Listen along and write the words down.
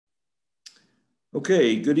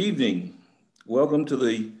Okay, good evening. Welcome to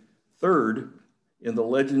the third in the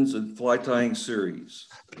Legends of Fly Tying series.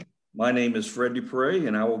 My name is Fred Dupre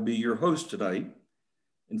and I will be your host tonight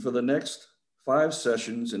and for the next 5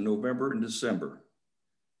 sessions in November and December.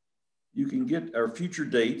 You can get our future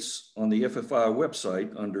dates on the FFI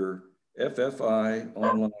website under FFI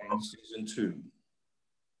Online Season 2.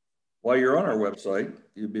 While you're on our website,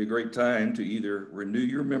 it'd be a great time to either renew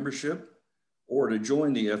your membership or to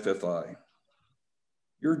join the FFI.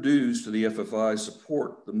 Your dues to the FFI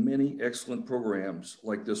support the many excellent programs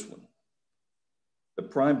like this one. The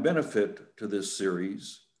prime benefit to this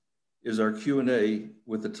series is our Q&A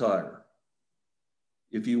with the tyer.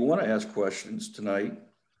 If you want to ask questions tonight,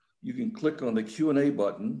 you can click on the Q&A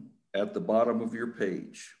button at the bottom of your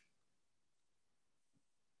page.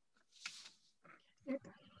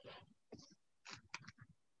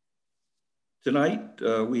 Tonight,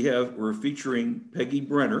 we're featuring Peggy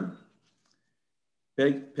Brenner.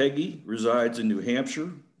 Peggy resides in New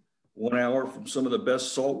Hampshire, 1 hour from some of the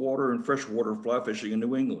best saltwater and freshwater fly fishing in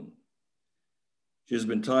New England. She has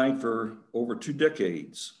been tying for over 2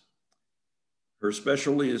 decades. Her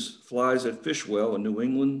specialty is flies at Fishwell in New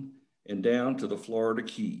England and down to the Florida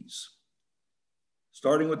Keys.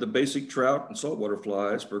 Starting with the basic trout and saltwater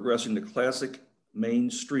flies, progressing to classic Maine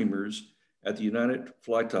streamers at the United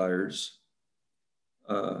Fly Tyers.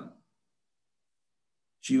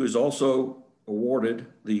 She was also awarded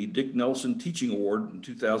the Dick Nelson Teaching Award in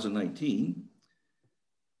 2019.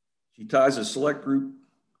 She ties a select group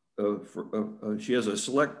she has a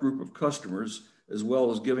select group of customers as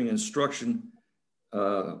well as giving instruction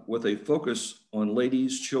with a focus on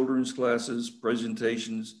ladies, children's classes,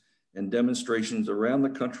 presentations, and demonstrations around the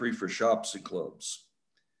country for shops and clubs.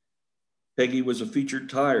 Peggy was a featured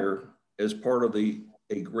tyer as part of A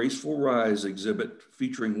Graceful Rise exhibit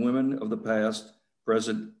featuring women of the past,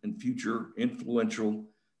 present, and future influential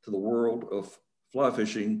to the world of fly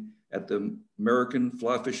fishing at the American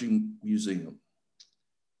Fly Fishing Museum.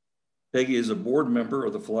 Peggy is a board member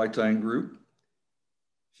of the Fly Tying Group.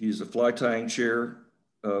 She is the Fly Tying Chair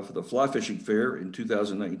for the Fly Fishing Fair in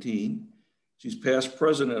 2019. She's past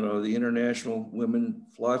president of the International Women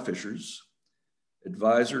Fly Fishers,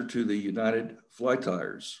 advisor to the United Fly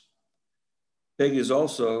Tyers. Peggy is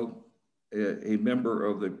also a member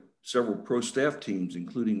of the several pro staff teams,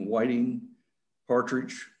 including Whiting,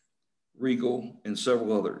 Partridge, Regal, and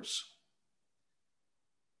several others.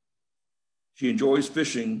 She enjoys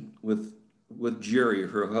fishing with Jerry,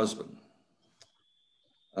 her husband.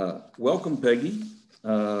 Welcome, Peggy.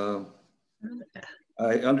 I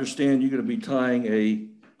understand you're going to be tying a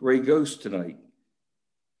gray ghost tonight.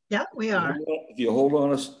 Yeah, we are. If you hold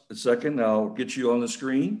on a second, I'll get you on the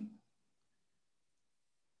screen.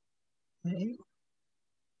 Okay.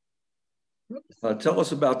 Tell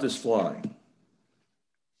us about this fly.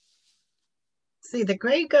 See, the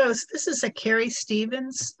gray ghost, this is a Carrie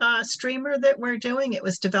Stevens streamer that we're doing. It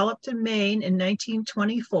was developed in Maine in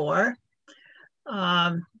 1924.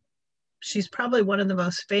 She's probably one of the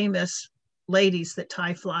most famous ladies that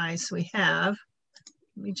tie flies we have.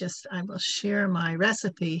 I will share my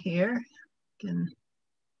recipe here.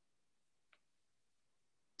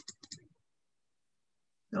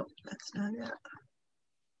 Nope, that's not it.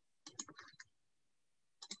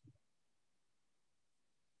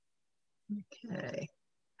 Okay.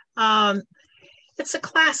 It's a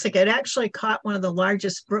classic. It actually caught one of the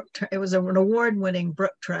largest brook trout. It was an award-winning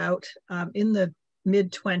brook trout in the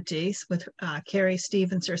mid-20s with Carrie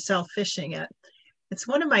Stevens herself fishing it. It's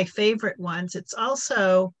one of my favorite ones. It's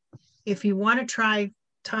also, if you want to try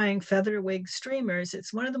tying featherwig streamers,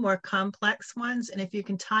 it's one of the more complex ones. And if you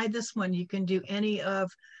can tie this one, you can do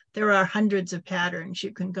there are hundreds of patterns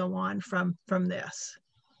you can go on from this.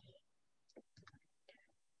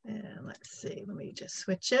 And let's see, let me just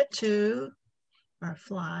switch it to our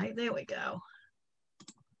fly. There we go.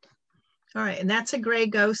 All right, and that's a gray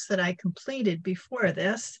ghost that I completed before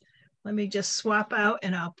this. Let me just swap out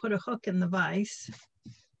and I'll put a hook in the vise.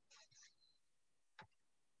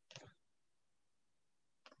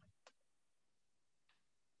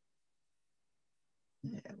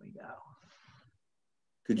 There we go.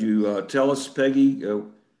 Could you tell us, Peggy,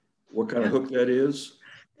 what kind of hook that is?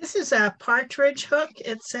 This is a Partridge hook.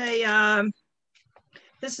 It's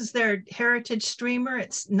this is their heritage streamer.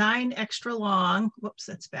 It's 9 extra long. Whoops,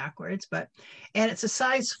 that's backwards, and it's a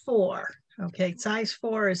size 4. Okay, size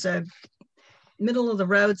 4 is a middle of the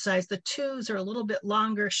road size. The 2s are a little bit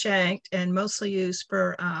longer shanked and mostly used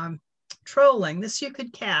for trolling. This you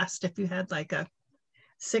could cast if you had like a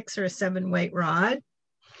 6 or a 7 weight rod.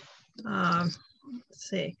 Let's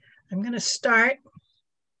see, I'm going to start.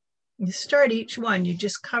 You start each one, you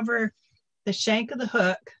just cover the shank of the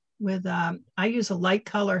hook with, I use a light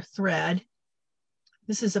color thread.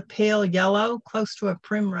 This is a pale yellow, close to a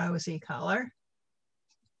primrosy color.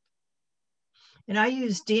 And I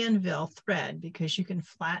use Danville thread because you can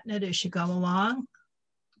flatten it as you go along.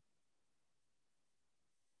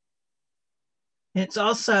 It's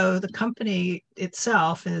also, the company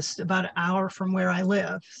itself is about an hour from where I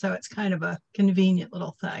live. So it's kind of a convenient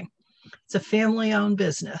little thing. It's a family-owned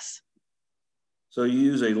business. So you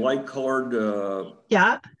use a light colored,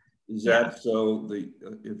 yeah. Is that so the,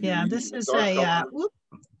 if you use this a is dark a, color,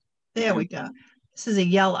 there we go. This is a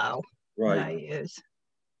yellow right. that I use.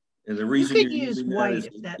 And the reason you you're could use using white that is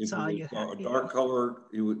if that's if all it you was have. a dark color,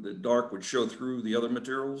 the dark would show through the other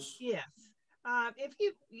materials? Yes. If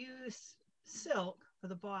you use silk for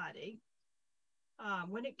the body,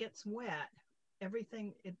 when it gets wet,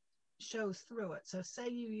 everything, it shows through it. So say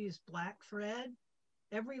you use black thread,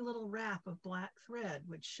 every little wrap of black thread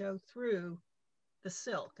would show through the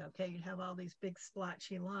silk, okay? You'd have all these big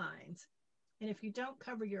splotchy lines. And if you don't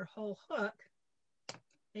cover your whole hook and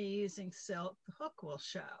you're using silk, the hook will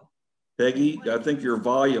show. Peggy, I think your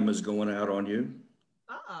volume is going out on you.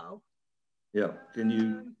 Uh-oh. Yeah, can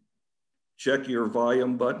you check your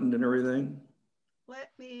volume button and everything? Let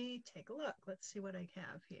me take a look. Let's see what I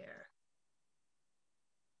have here.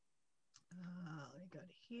 Let me go to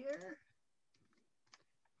here.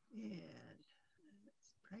 And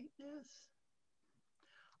brightness.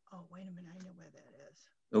 Oh, wait a minute. I know where that is.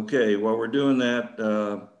 Okay, while we're doing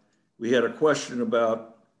that, we had a question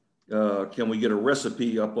about can we get a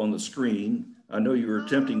recipe up on the screen? I know you were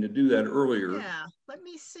attempting to do that earlier. Yeah, let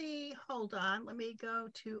me see. Hold on. Let me go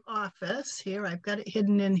to Office here. I've got it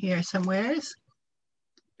hidden in here somewheres.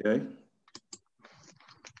 Okay.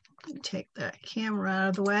 Take that camera out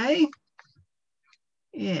of the way.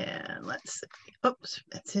 And let's see. Oops,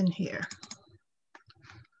 it's in here.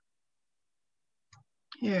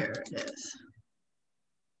 Here it is.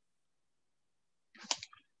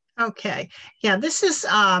 Okay. Yeah, this is,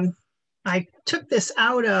 I took this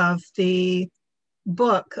out of the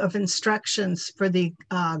book of instructions for the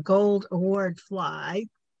Gold Award fly.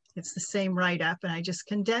 It's the same write-up, and I just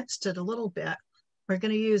condensed it a little bit. We're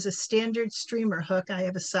going to use a standard streamer hook. I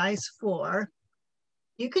have a size 4.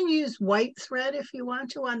 You can use white thread if you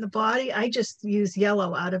want to on the body. I just use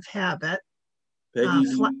yellow out of habit.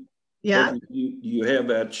 Peggy, yeah. Peggy, do you have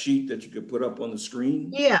that sheet that you could put up on the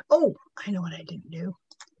screen? Yeah. Oh, I know what I didn't do.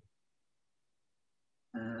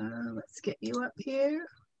 Let's get you up here.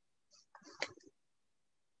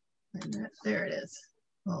 And there it is.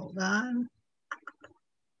 Hold on.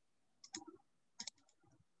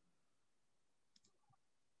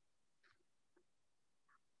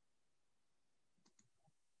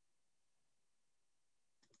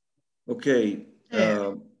 Okay.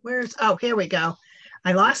 Where's, oh, here we go.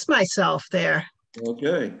 I lost myself there.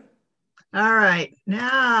 Okay. All right,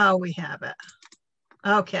 now we have it.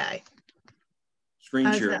 Okay.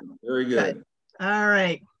 Screen sharing, very good. All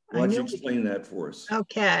right. Why don't you explain that for us?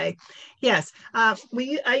 Okay. Yes.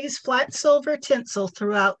 I use flat silver tinsel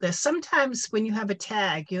throughout this. Sometimes when you have a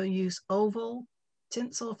tag, you'll use oval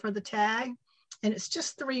tinsel for the tag, and it's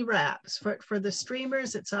just 3 wraps. For the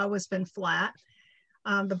streamers, it's always been flat.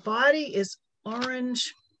 The body is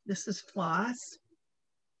orange. This is floss.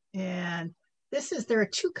 And there are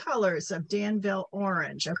 2 colors of Danville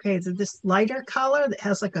orange. Okay, so this lighter color that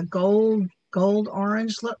has like a gold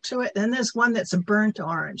orange look to it. Then there's one that's a burnt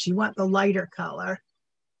orange. You want the lighter color.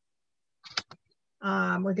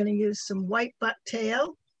 We're going to use some white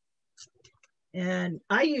bucktail. And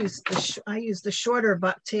I use the shorter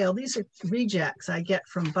bucktail. These are rejects I get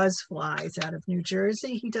from Buzz Flies out of New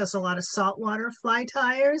Jersey. He does a lot of saltwater fly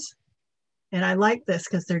tires. And I like this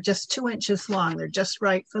because they're just 2 inches long. They're just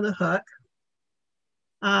right for the hook.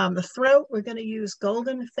 The throat, we're going to use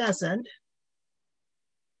golden pheasant.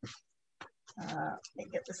 Let me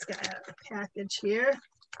get this guy out of the package here.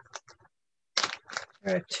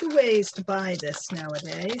 There are 2 ways to buy this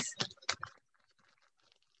nowadays.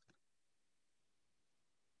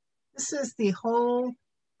 This is the whole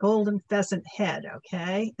golden pheasant head,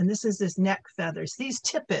 okay? And this is his neck feathers. These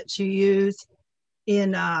tippets you use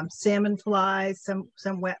in salmon flies,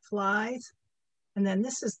 some wet flies. And then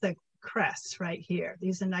this is the crest right here.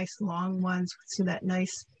 These are nice long ones. See that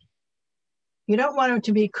nice, you don't want them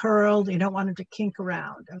to be curled. You don't want them to kink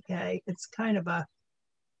around, okay? It's kind of a,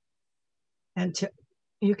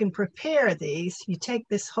 you can prepare these. You take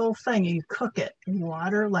this whole thing and you cook it in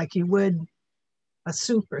water like you would a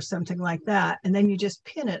soup or something like that. And then you just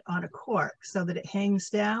pin it on a cork so that it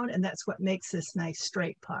hangs down. And that's what makes this nice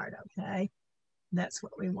straight part, okay? That's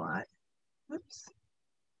what we want. Oops.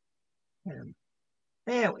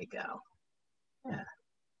 There we go. Yeah.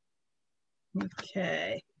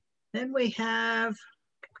 Okay. Then we have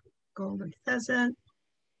golden pheasant.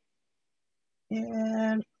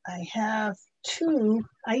 And I have two.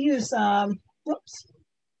 I use whoops.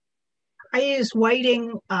 I use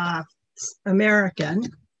Whiting American.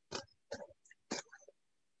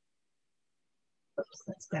 Oops,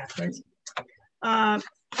 that's backwards.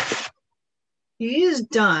 You use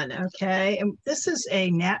dun, okay? And this is a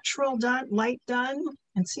natural dun, light dun.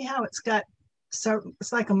 And see how it's got, so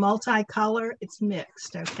it's like a multicolor, it's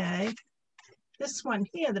mixed, okay? This one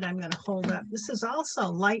here that I'm gonna hold up, this is also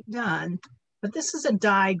light dun, but this is a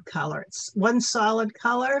dyed color. It's one solid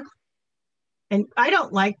color. And I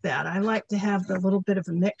don't like that. I like to have the little bit of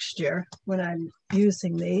a mixture when I'm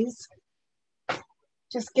using these.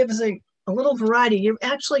 Just gives a little variety.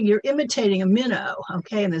 You're imitating a minnow,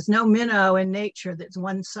 okay? And there's no minnow in nature that's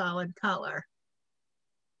one solid color.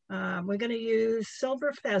 We're gonna use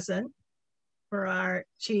silver pheasant for our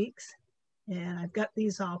cheeks. And I've got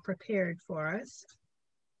these all prepared for us.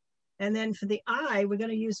 And then for the eye, we're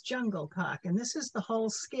gonna use jungle cock. And this is the whole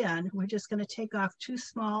skin. We're just gonna take off 2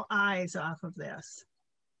 small eyes off of this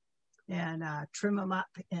and trim them up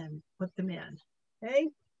and put them in, okay?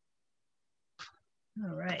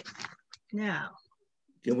 All right, now.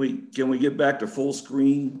 Can we get back to full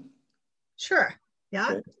screen? Sure, yeah.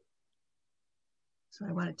 Okay. So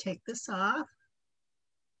I wanna take this off.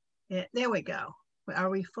 Yeah, there we go. Are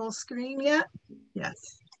we full screen yet?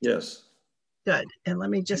 Yes. Yes. Good. And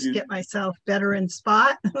let me just get myself better in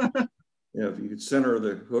spot. Yeah, if you could center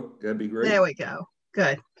the hook, that'd be great. There we go.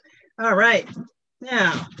 Good. All right.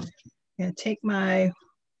 Now, I'm going to take my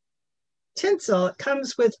tinsel. It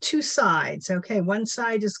comes with 2 sides. Okay, one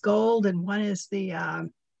side is gold and one is the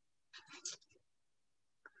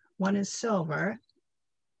one is silver.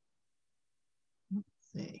 Let's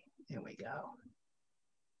see. There we go.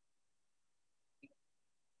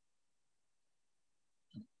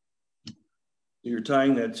 You're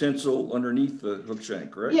tying that tinsel underneath the hook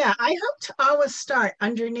shank, correct? Yeah, I hope to always start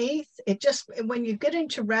underneath. It just, when you get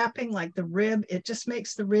into wrapping like the rib, it just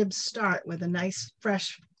makes the rib start with a nice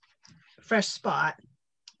fresh spot.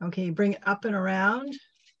 Okay, you bring it up and around.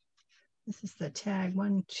 This is the tag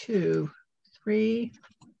 1, 2, 3.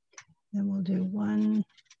 Then we'll do 1,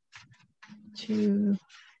 2,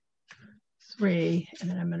 3. And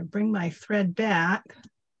then I'm going to bring my thread back.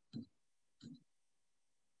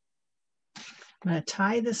 I'm going to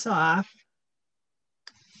tie this off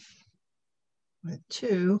with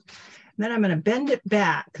 2. And then I'm going to bend it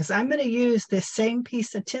back because I'm going to use this same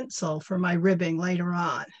piece of tinsel for my ribbing later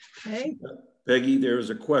on. Okay. Peggy, there's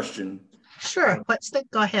a question. Sure.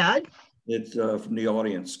 Go ahead. It's from the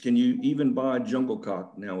audience. Can you even buy jungle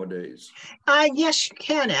cock nowadays? Yes, you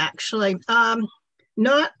can actually.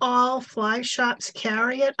 Not all fly shops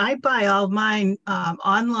carry it. I buy all mine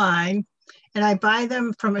online. And I buy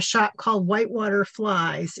them from a shop called Whitewater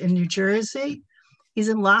Flies in New Jersey. He's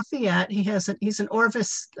in Lafayette. He's an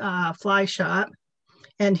Orvis fly shop,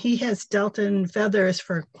 and he has dealt in feathers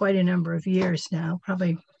for quite a number of years now,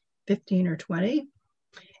 probably 15 or 20.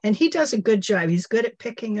 And he does a good job. He's good at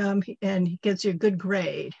picking them, and he gives you a good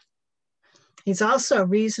grade. He's also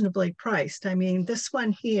reasonably priced. I mean, this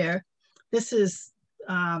one here, this was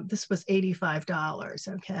 $85,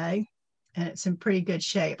 okay? And it's in pretty good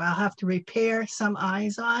shape. I'll have to repair some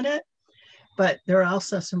eyes on it, but there are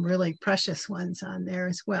also some really precious ones on there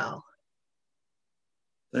as well.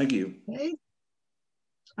 Thank you. Okay.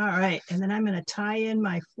 All right, and then I'm going to tie in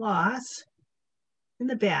my floss in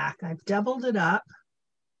the back. I've doubled it up.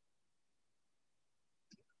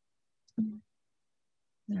 And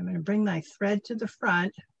I'm going to bring my thread to the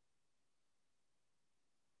front.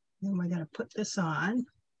 Then we're going to put this on.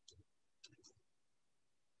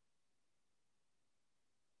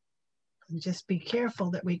 And just be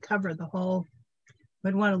careful that we cover the whole,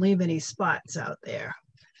 we don't want to leave any spots out there.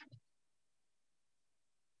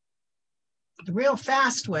 The real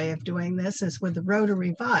fast way of doing this is with the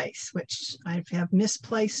rotary vise, which I have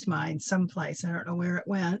misplaced mine someplace. I don't know where it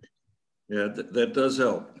went. Yeah, that does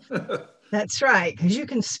help. That's right, because you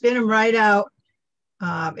can spin them right out.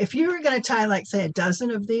 If you were going to tie, like, say, a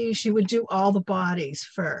dozen of these, you would do all the bodies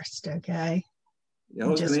first, okay? Yeah, I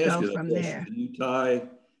was going to ask you that from question. there.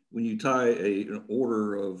 When you tie an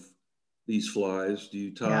order of these flies, do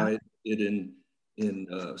you tie it in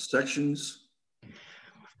sections?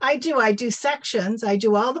 I do sections. I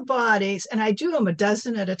do all the bodies, and I do them a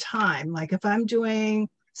dozen at a time. Like if I'm doing,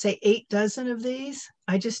 say, 8 dozen of these,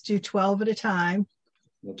 I just do 12 at a time.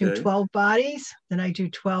 Okay. Do 12 bodies, then I do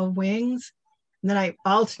 12 wings, and then I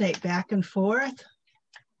alternate back and forth.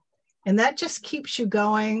 And that just keeps you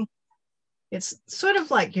going It's sort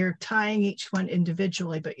of like you're tying each one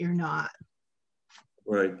individually, but you're not.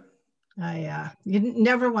 Right. You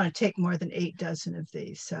never want to take more than 8 dozen of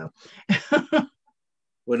these. So,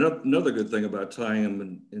 well, another good thing about tying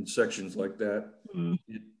them in sections like that,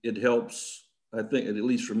 it helps, I think, at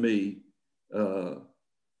least for me,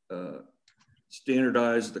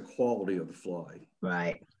 standardize the quality of the fly.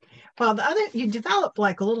 Right. Well, you develop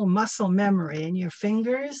like a little muscle memory in your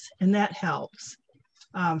fingers, and that helps.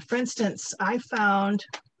 For instance, I found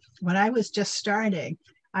when I was just starting,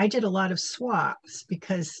 I did a lot of swaps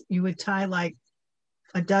because you would tie like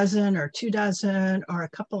a dozen or 2 dozen or a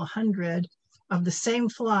couple of hundred of the same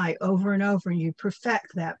fly over and over, and you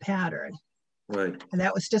perfect that pattern. Right. And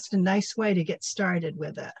that was just a nice way to get started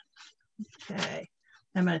with it. Okay,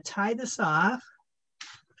 I'm going to tie this off,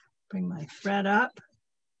 bring my thread up,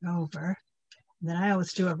 over, and then I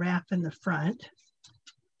always do a wrap in the front.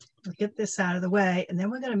 We'll get this out of the way, and then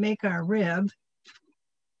we're going to make our rib.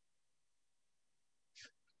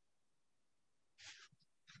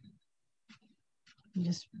 And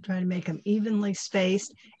just try to make them evenly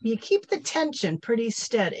spaced. You keep the tension pretty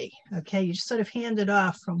steady, okay? You just sort of hand it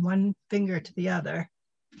off from one finger to the other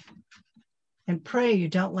and pray you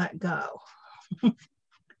don't let go.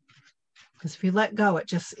 Because if you let go,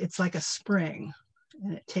 it's like a spring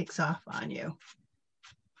and it takes off on you.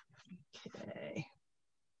 Okay.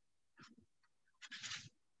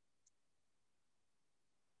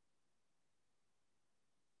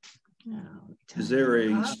 Now, is there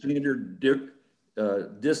a standard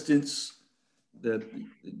distance, that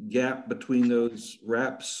gap between those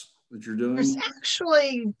wraps that you're doing? There's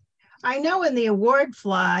actually, I know in the award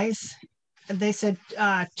flies, they said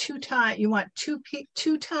 2 times, you want 2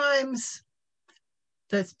 times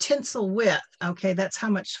the tinsel width. Okay, that's how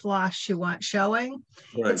much floss you want showing.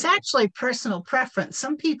 Right. It's actually personal preference.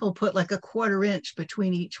 Some people put like a 1/4 inch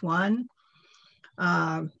between each one.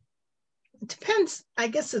 It depends. I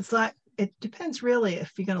guess it depends really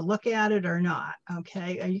if you're going to look at it or not.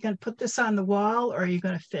 Okay, are you going to put this on the wall or are you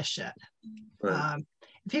going to fish it? Right.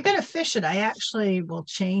 If you're going to fish it, I actually will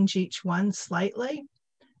change each one slightly.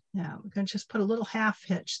 Now we're going to just put a little half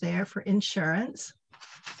hitch there for insurance.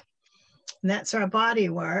 And that's our body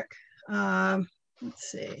work. Let's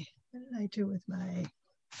see, what did I do with my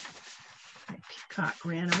peacock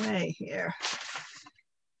ran away here.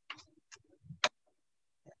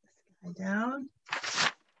 Get this guy down.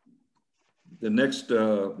 The next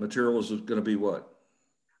material is going to be what?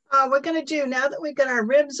 We're going to do, now that we've got our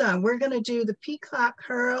ribs on, we're going to do the peacock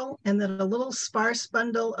herl and then a little sparse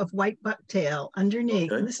bundle of white bucktail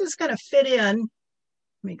underneath. Okay. And this is going to fit in, let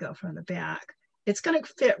me go from the back. It's going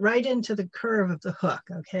to fit right into the curve of the hook,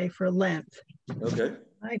 okay, for length. Okay.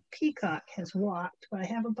 My peacock has walked, but I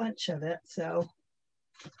have a bunch of it, so.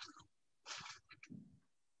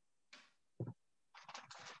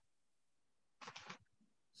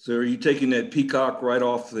 So are you taking that peacock right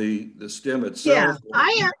off the stem itself? Yeah,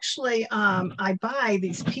 I actually, I buy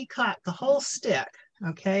these peacock, the whole stick,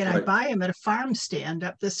 okay, and right. I buy them at a farm stand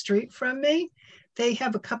up the street from me. They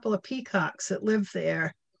have a couple of peacocks that live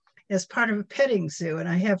there as part of a petting zoo, and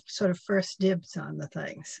I have sort of first dibs on the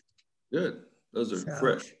things. Good. Those are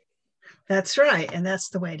fresh. That's right, and that's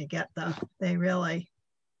the way to get them. They really,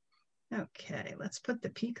 okay, let's put the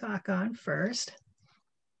peacock on first.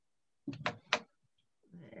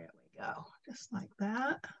 There we go, just like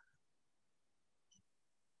that.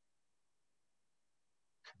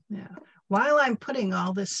 Now, while I'm putting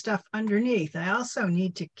all this stuff underneath, I also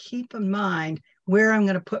need to keep in mind where I'm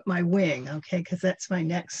going to put my wing, okay, because that's my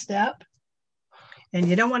next step. And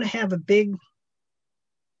you don't want to have a big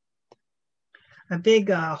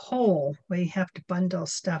hole where you have to bundle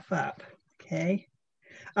stuff up, okay?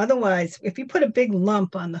 Otherwise, if you put a big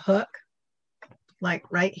lump on the hook, like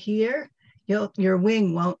right here, your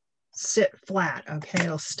wing won't sit flat, okay?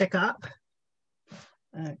 It'll stick up.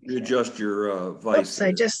 Okay. You adjust your vice. Oops,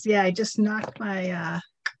 I just knocked my,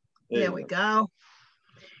 there we go.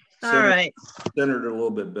 All right. Center it a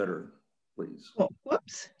little bit better, please. Oh,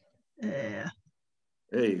 whoops. Yeah.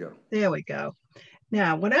 There you go. There we go.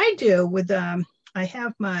 Now, what I do with, I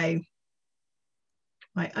have my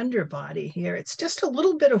underbody here. It's just a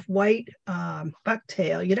little bit of white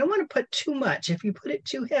bucktail. You don't want to put too much. If you put it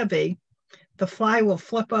too heavy, the fly will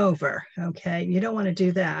flip over, okay? You don't want to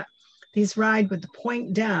do that. These ride with the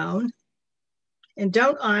point down, and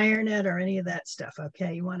don't iron it or any of that stuff,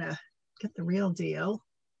 okay? You want to get the real deal.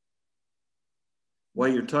 While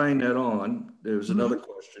you're tying that on, there's another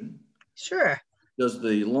question. Sure. Does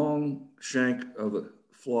the long shank of a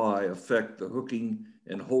fly affect the hooking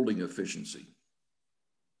and holding efficiency?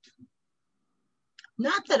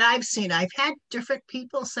 Not that I've seen. I've had different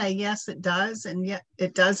people say, yes, it does, and yet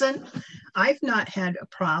it doesn't. I've not had a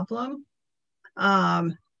problem.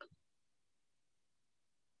 I've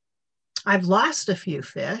lost a few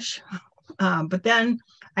fish, but then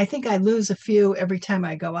I think I lose a few every time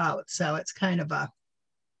I go out. So it's kind of a,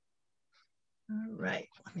 all right,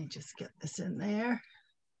 let me just get this in there.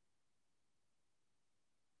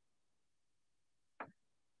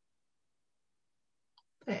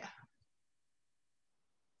 There.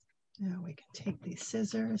 Now we can take these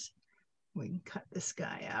scissors. We can cut this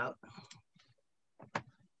guy out.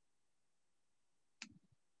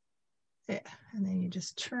 There, and then you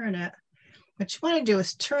just turn it. What you want to do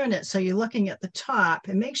is turn it so you're looking at the top,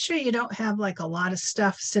 and make sure you don't have like a lot of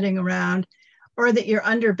stuff sitting around, or that your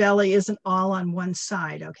underbelly isn't all on one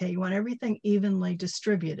side, okay? You want everything evenly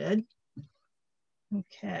distributed.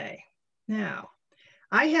 Okay, now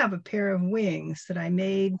I have a pair of wings that I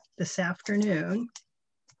made this afternoon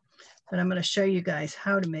that I'm going to show you guys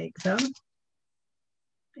how to make them.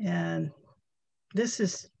 And this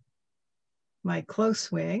is my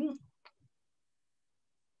close wing.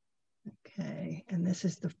 Okay, and this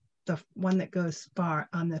is the one that goes far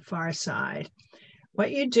on the far side.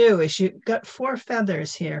 What you do is you've got 4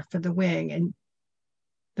 feathers here for the wing, and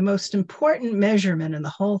the most important measurement in the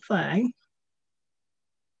whole thing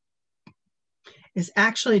is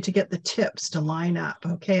actually to get the tips to line up,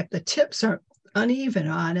 okay? If the tips are uneven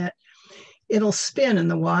on it, it'll spin in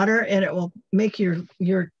the water, and it will make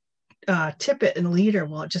your tippet and leader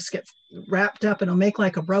will just get wrapped up, and it'll make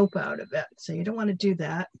like a rope out of it. So you don't want to do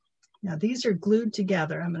that. Now these are glued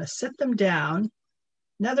together. I'm going to sit them down.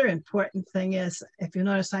 Another important thing is, if you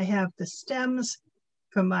notice, I have the stems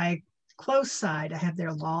from my close side. I have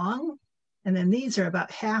their long, and then these are about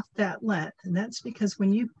half that length. And that's because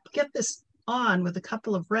when you get this on with a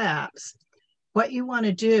couple of wraps, what you want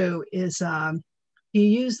to do is you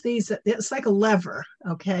use these, it's like a lever,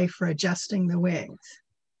 okay, for adjusting the wings.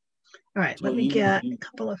 All right, so let me get a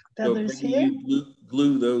couple of feathers here. You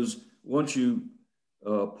glue those, once you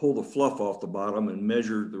pull the fluff off the bottom and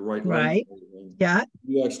measure the right length. Yeah.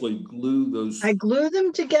 You actually glue those. I glue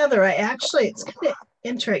them together. It's kind of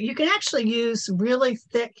interesting. You can actually use really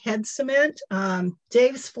thick head cement.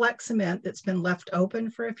 Dave's Flex cement that's been left open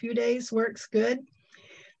for a few days works good.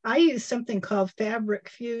 I use something called Fabric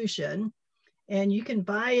Fusion, and you can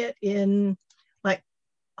buy it in like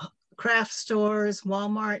craft stores,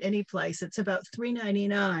 Walmart, any place. It's about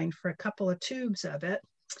 $3.99 for a couple of tubes of it.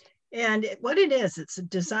 And what it is, it's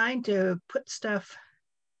designed to put stuff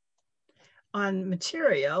on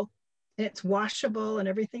material, and it's washable and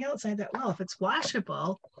everything else. I thought, well, if it's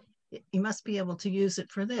washable, you must be able to use it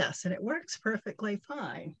for this. And it works perfectly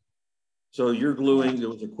fine. So you're gluing, there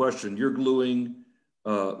was a question, you're gluing,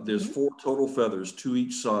 there's 4 total feathers, 2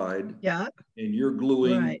 each side. Yeah. And you're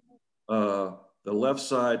gluing the left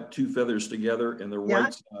side 2 feathers together and the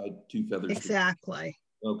right side 2 feathers exactly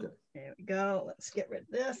together. Okay. There we go. Let's get rid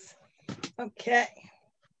of this. Okay.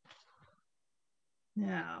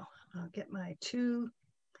 Now I'll get my 2.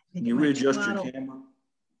 Can you readjust your camera?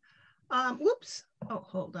 Whoops. Oh,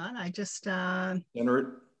 hold on. I just center it.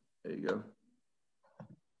 There you go.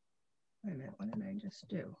 Wait a minute. What did I just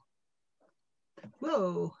do?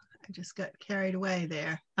 Whoa! I just got carried away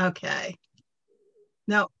there. Okay.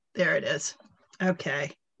 No, there it is.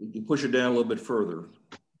 Okay. You push it down a little bit further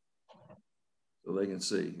so they can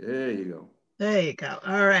see. There you go. There you go.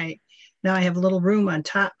 All right. Now I have a little room on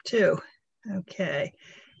top too. Okay.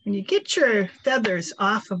 When you get your feathers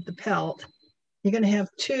off of the pelt, you're going to have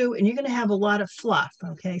 2, and you're going to have a lot of fluff.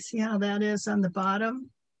 Okay. See how that is on the bottom?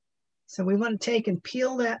 So we want to take and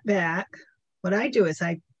peel that back. What I do is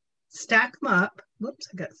I stack them up. Whoops,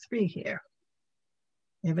 I got 3 here.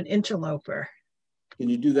 I have an interloper. Can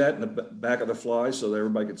you do that in the back of the fly so that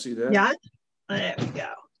everybody can see that? Yeah. There we go.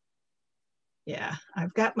 Yeah,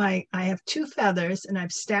 I have 2 feathers, and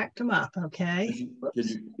I've stacked them up, okay?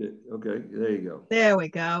 Okay, there you go. There we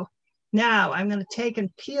go. Now I'm going to take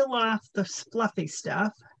and peel off the fluffy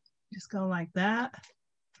stuff. Just go like that,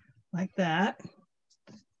 like that.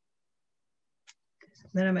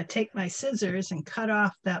 Then I'm going to take my scissors and cut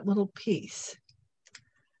off that little piece.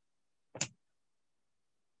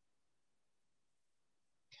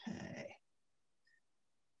 Okay.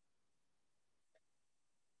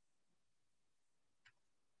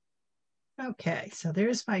 Okay, so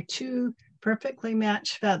there's my 2 perfectly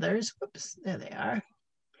matched feathers. Whoops, there they are.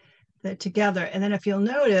 They're together. And then if you'll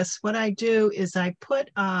notice, what I do is I put,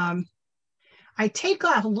 I take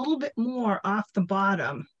off a little bit more off the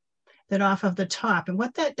bottom than off of the top. And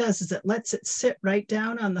what that does is it lets it sit right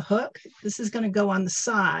down on the hook. This is going to go on the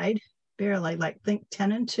side, barely, like think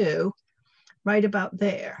 10 and 2. right about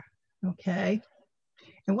there, okay?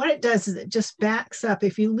 And what it does is it just backs up.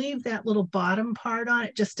 If you leave that little bottom part on,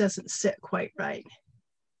 it just doesn't sit quite right.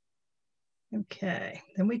 Okay,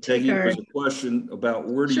 then we take Peggy, our... there's a question about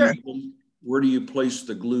where do you place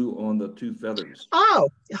the glue on the two feathers? Oh,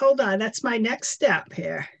 hold on, that's my next step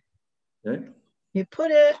here. Okay. You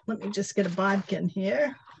put it, let me just get a bodkin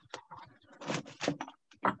here.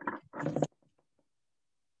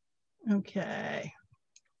 Okay.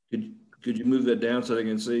 Could you move that down so they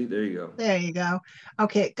can see? There you go. There you go.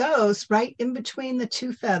 Okay, it goes right in between the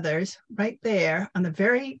two feathers, right there on the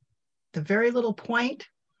very little point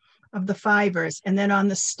of the fibers, and then on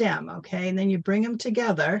the stem, okay? And then you bring them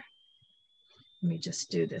together. Let me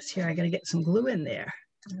just do this here. I got to get some glue in there.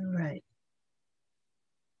 All right.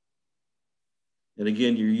 And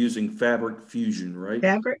again, you're using fabric fusion, right?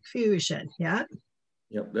 Fabric fusion, yeah.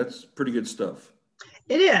 Yep, that's pretty good stuff.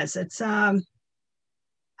 It is. It's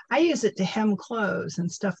I use it to hem clothes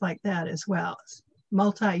and stuff like that as well. It's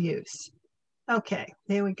multi-use. Okay,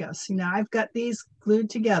 there we go. So now I've got these glued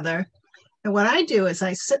together. And what I do is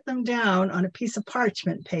I sit them down on a piece of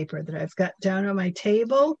parchment paper that I've got down on my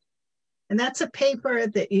table. And that's a paper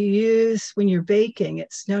that you use when you're baking.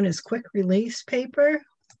 It's known as quick release paper.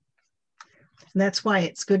 And that's why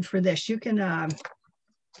it's good for this. You can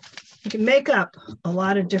make up a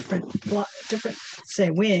lot of different, say,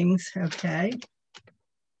 wings, okay?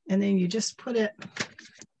 And then you just put it,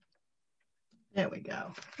 there we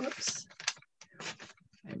go. Whoops.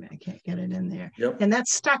 Maybe I can't get it in there. Yep. And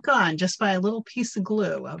that's stuck on just by a little piece of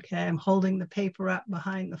glue, okay? I'm holding the paper up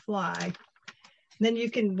behind the fly. And then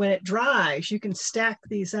you can, when it dries, you can stack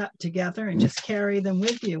these up together and just carry them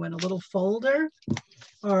with you in a little folder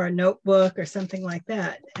or a notebook or something like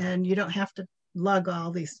that. And you don't have to lug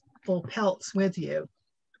all these full pelts with you.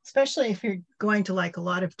 Especially if you're going to like a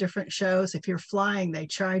lot of different shows. If you're flying, they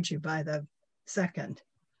charge you by the second.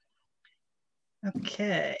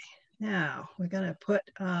 Okay, now we're gonna put...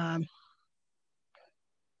 So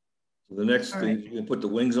the next thing, you're gonna put the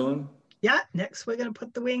wings on? Yeah, next we're gonna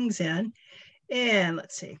put the wings in. And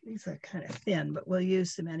let's see, these are kind of thin, but we'll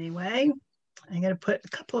use them anyway. I'm gonna put a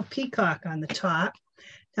couple of peacock on the top.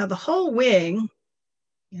 Now the whole wing,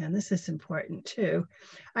 and this is important too,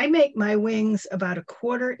 I make my wings about a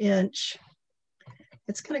 1/4 inch.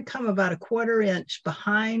 It's going to come about a 1/4 inch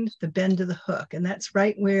behind the bend of the hook. And that's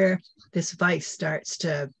right where this vise starts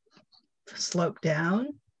to slope down.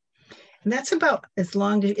 And that's about as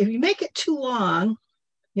long as, if you make it too long,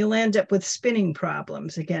 you'll end up with spinning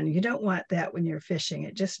problems. Again, you don't want that when you're fishing.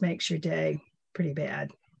 It just makes your day pretty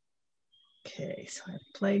bad. Okay, so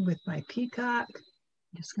I've played with my peacock.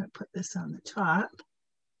 I'm just going to put this on the top.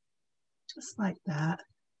 Just like that.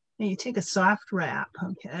 And you take a soft wrap,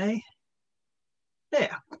 okay?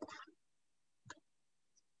 There.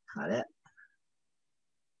 Got it.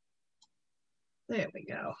 There we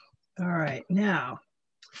go. All right, now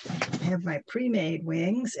I have my pre-made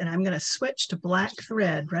wings and I'm going to switch to black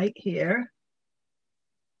thread right here.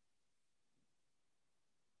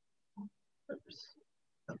 Oops,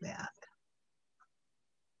 go back.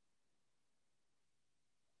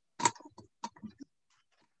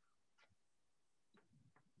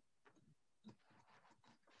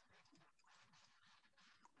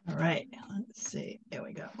 All right, let's see. There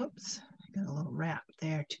we go. Whoops, I got a little wrap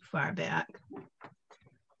there too far back.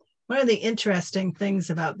 One of the interesting things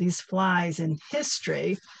about these flies in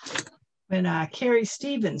history, when Carrie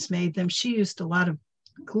Stevens made them, she used a lot of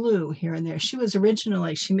glue here and there. She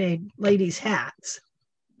made ladies' hats.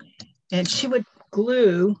 And she would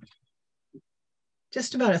glue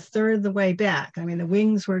just about 1/3 of the way back. I mean, the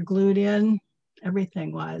wings were glued in,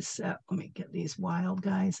 everything was. So let me get these wild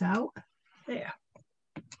guys out. There.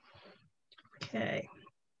 Okay.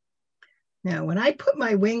 Now, when I put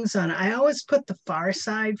my wings on, I always put the far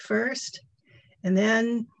side first. And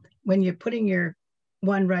then when you're putting your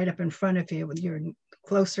one right up in front of you with your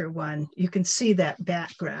closer one, you can see that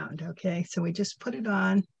background, okay? So we just put it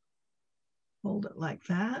on, hold it like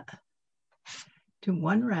that, do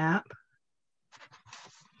one wrap,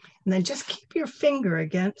 and then just keep your finger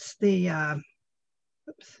against the,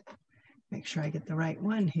 oops, make sure I get the right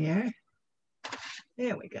one here.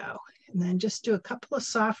 There we go. And then just do a couple of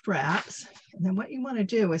soft wraps. And then what you want to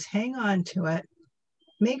do is hang on to it.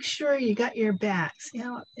 Make sure you got your backs. You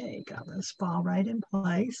know, there you go. Those fall right in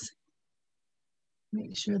place.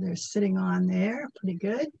 Make sure they're sitting on there. Pretty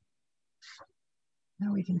good.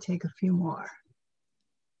 Now we can take a few more.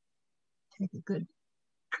 Take a good,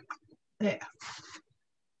 there.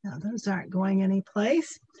 Now those aren't going any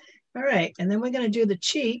place. All right, and then we're going to do the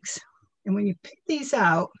cheeks. And when you pick these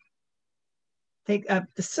out, The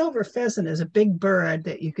silver pheasant is a big bird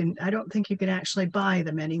that I don't think you can actually buy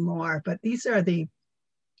them anymore, but these are the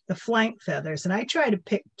flank feathers. And I try to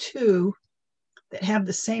pick two that have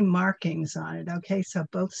the same markings on it. Okay, so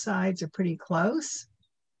both sides are pretty close.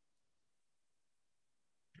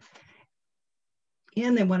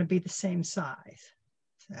 And they want to be the same size.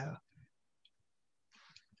 So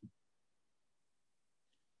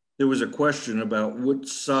there was a question about which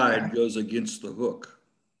side goes against the hook.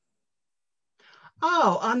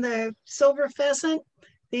 Oh, on the silver pheasant,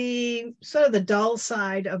 the sort of the dull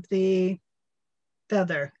side of the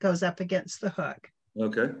feather goes up against the hook.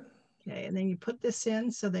 Okay. Okay, and then you put this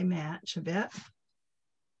in so they match a bit.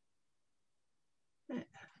 Okay,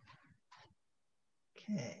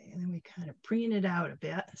 and then we kind of preen it out a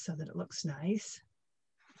bit so that it looks nice.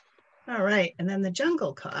 All right, and then the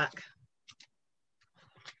jungle cock.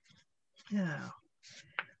 Now,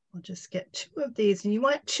 we'll just get two of these, and you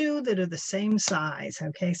want two that are the same size,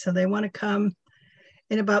 okay? So they want to come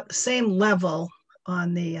in about the same level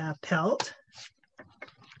on the pelt.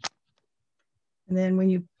 And then when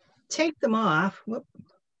you take them off, whoop,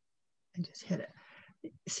 I just hit it.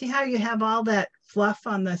 See how you have all that fluff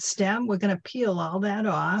on the stem? We're going to peel all that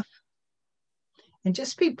off. And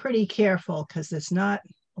just be pretty careful because there's not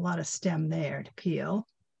a lot of stem there to peel.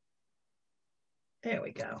 There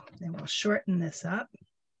we go. Then we'll shorten this up.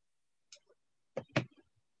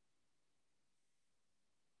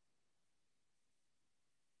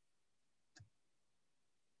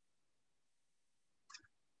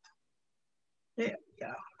 There we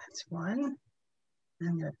go. That's one.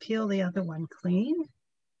 I'm going to peel the other one clean.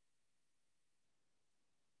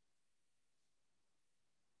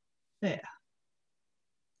 There.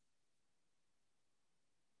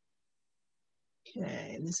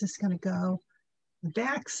 Okay, this is going to go the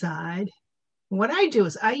back side. What I do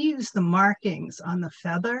is I use the markings on the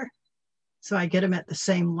feather so I get them at the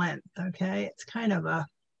same length, okay? It's kind of I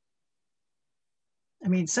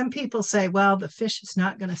mean, some people say, well, the fish is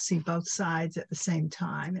not going to see both sides at the same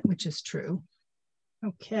time, which is true.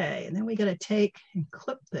 Okay, and then we got to take and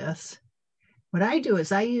clip this. What I do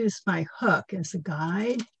is I use my hook as a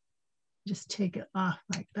guide. Just take it off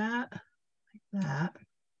like that, like that.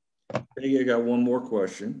 Hey, I got one more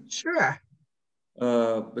question. Sure.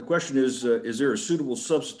 The question is there a suitable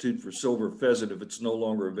substitute for silver pheasant if it's no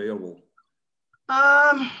longer available?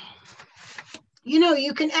 You know,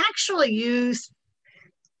 you can actually use,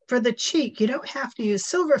 for the cheek, you don't have to use,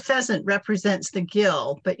 silver pheasant represents the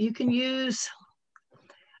gill, but you can use,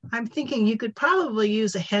 I'm thinking you could probably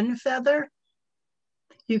use a hen feather.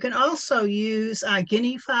 You can also use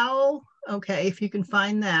guinea fowl, okay, if you can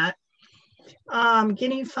find that.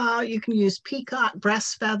 Guinea fowl, you can use peacock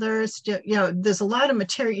breast feathers. You know, there's a lot of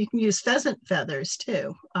material. You can use pheasant feathers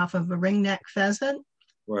too, off of a ringneck pheasant.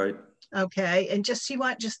 Right. Okay, and you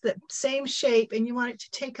want just the same shape, and you want it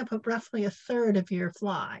to take up roughly a third of your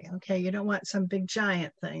fly. Okay, you don't want some big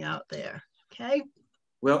giant thing out there. Okay.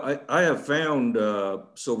 Well, I have found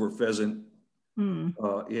silver pheasant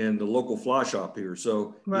in the local fly shop here,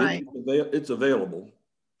 so right. It's available.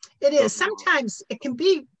 It is. Sometimes it can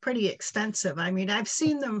be pretty expensive. I mean, I've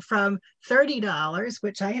seen them from $30,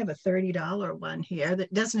 which I have a $30 one here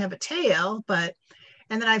that doesn't have a tail,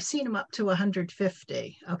 and then I've seen them up to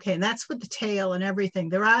 $150. Okay, and that's with the tail and everything.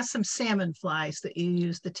 There are some salmon flies that you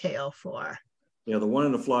use the tail for. Yeah, the one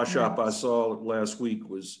in the fly shop I saw last week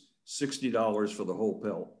was $60 for the whole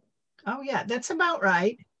pelt. Oh yeah, that's about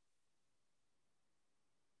right.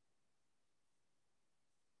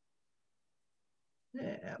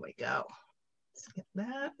 There we go. Let's get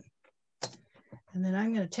that. And then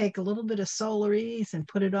I'm going to take a little bit of Solarise and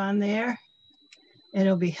put it on there, and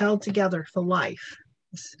it'll be held together for life.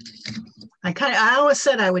 I always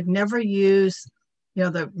said I would never use, you know,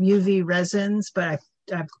 the UV resins, but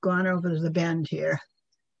I've gone over the bend here.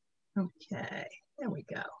 Okay, there we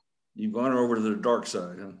go. You've gone over to the dark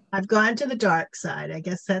side, huh? I've gone to the dark side. I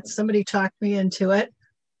guess that's somebody talked me into it.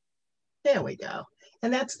 There we go.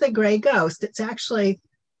 And that's the gray ghost. It's actually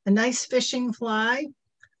a nice fishing fly.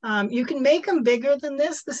 You can make them bigger than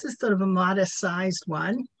this. This is sort of a modest sized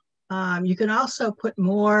one. You can also put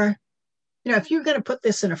more, you know, if you're going to put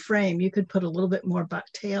this in a frame, you could put a little bit more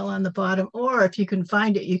bucktail on the bottom, or if you can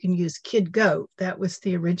find it, you can use kid goat. That was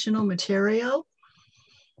the original material.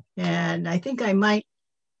 And I think I might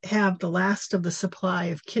have the last of the supply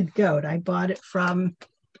of kid goat. I bought it from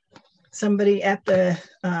somebody at the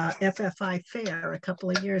FFI fair a couple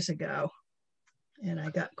of years ago, and I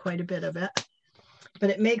got quite a bit of it. But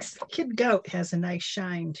it makes, kid goat has a nice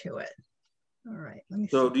shine to it. All right, let me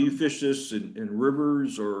see. So do you fish this in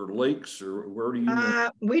rivers or lakes, or where do you?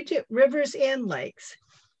 We do rivers and lakes.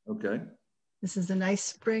 Okay. This is a nice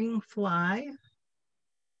spring fly.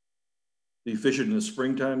 Do you fish it in the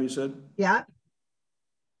springtime, you said? Yeah.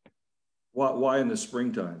 Why in the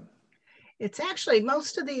springtime? It's actually,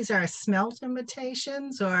 most of these are smelt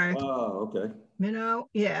imitations or, Okay. minnow.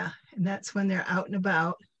 Yeah. And that's when they're out and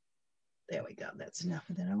about. There we go. That's enough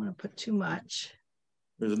of that. I don't want to put too much.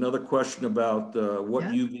 There's another question about what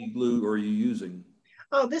Yeah. UV glue are you using?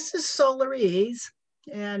 Oh, this is Solar Ease.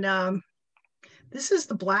 And this is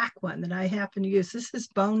the black one that I happen to use. This is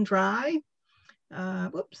bone dry.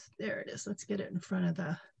 Whoops, there it is. Let's get it in front of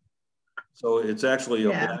the. So it's actually a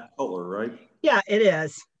Yeah. black color, right? Yeah, it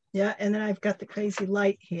is. Yeah, and then I've got the crazy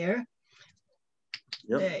light here.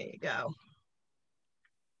 Yep. There you go.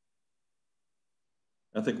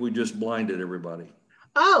 I think we just blinded everybody.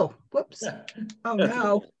 Oh, whoops. Oh,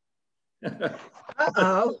 no.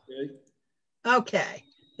 Uh-oh. Okay,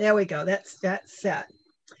 there we go. That's set.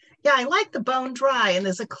 Yeah, I like the bone dry, and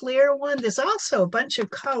there's a clear one. There's also a bunch of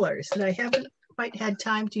colors that I haven't quite had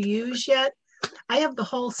time to use yet. I have the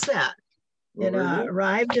whole set. It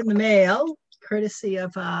arrived in the mail, courtesy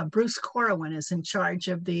of Bruce Corwin is in charge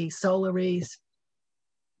of the Solaries.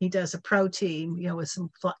 He does a pro team, you know, with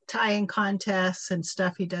some tying contests and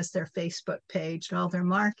stuff. He does their Facebook page and all their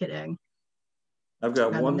marketing. I've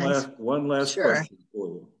got one last Sure. question for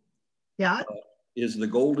you. Yeah. Is the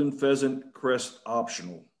golden pheasant crest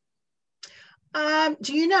optional?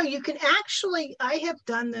 Do you know, you can actually, I have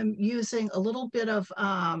done them using a little bit of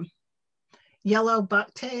yellow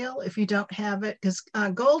bucktail if you don't have it, because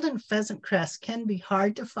golden pheasant crest can be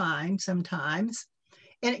hard to find sometimes,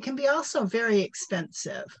 and it can be also very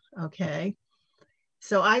expensive. Okay,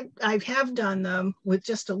 so I have done them with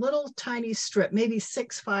just a little tiny strip, maybe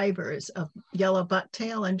 6 fibers of yellow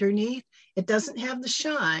bucktail underneath. It doesn't have the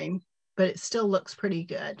shine, but it still looks pretty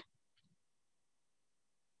good.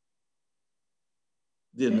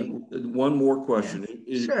 Then one more question.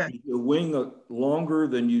 Yes. Sure. Is the wing longer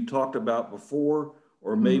than you talked about before,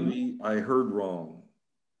 or maybe I heard wrong?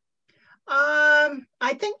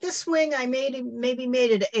 I think this wing I maybe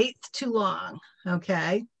made it 1/8 too long.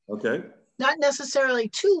 Okay. Okay. Not necessarily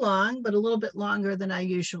too long, but a little bit longer than I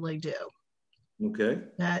usually do. Okay.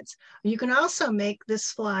 You can also make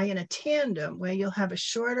this fly in a tandem where you'll have a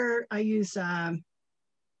shorter, I use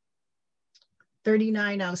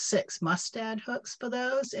 3906 mustad hooks for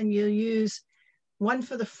those, and you'll use one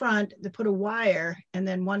for the front to put a wire and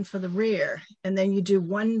then one for the rear, and then you do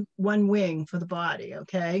one wing for the body.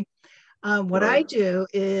 Okay. What I do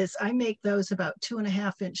is I make those about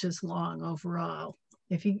 2.5 inches long overall.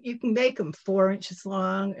 If you can make them 4 inches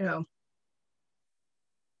long, you know,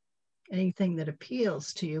 anything that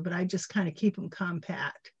appeals to you, but I just kind of keep them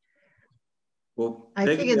compact. Well, I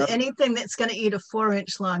figure that anything that's going to eat a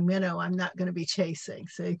 4-inch long minnow, I'm not going to be chasing.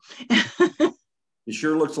 See, it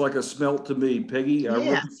sure looks like a smelt to me, Peggy. I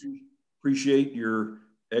really appreciate your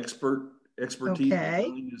expertise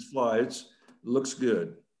in this fly. It looks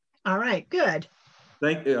good. All right, good.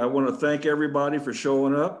 I want to thank everybody for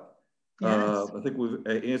showing up. Yes. I think we've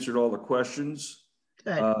answered all the questions.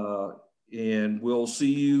 Good. And we'll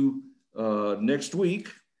see you next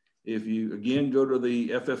week. If you again go to the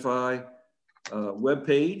FFI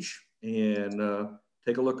webpage and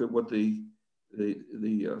take a look at what the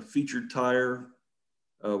featured tire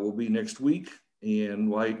will be next week. And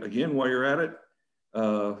while you're at it,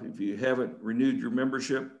 if you haven't renewed your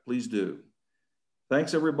membership, please do.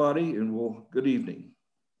 Thanks, everybody, and good evening.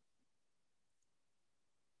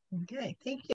 Okay, thank you.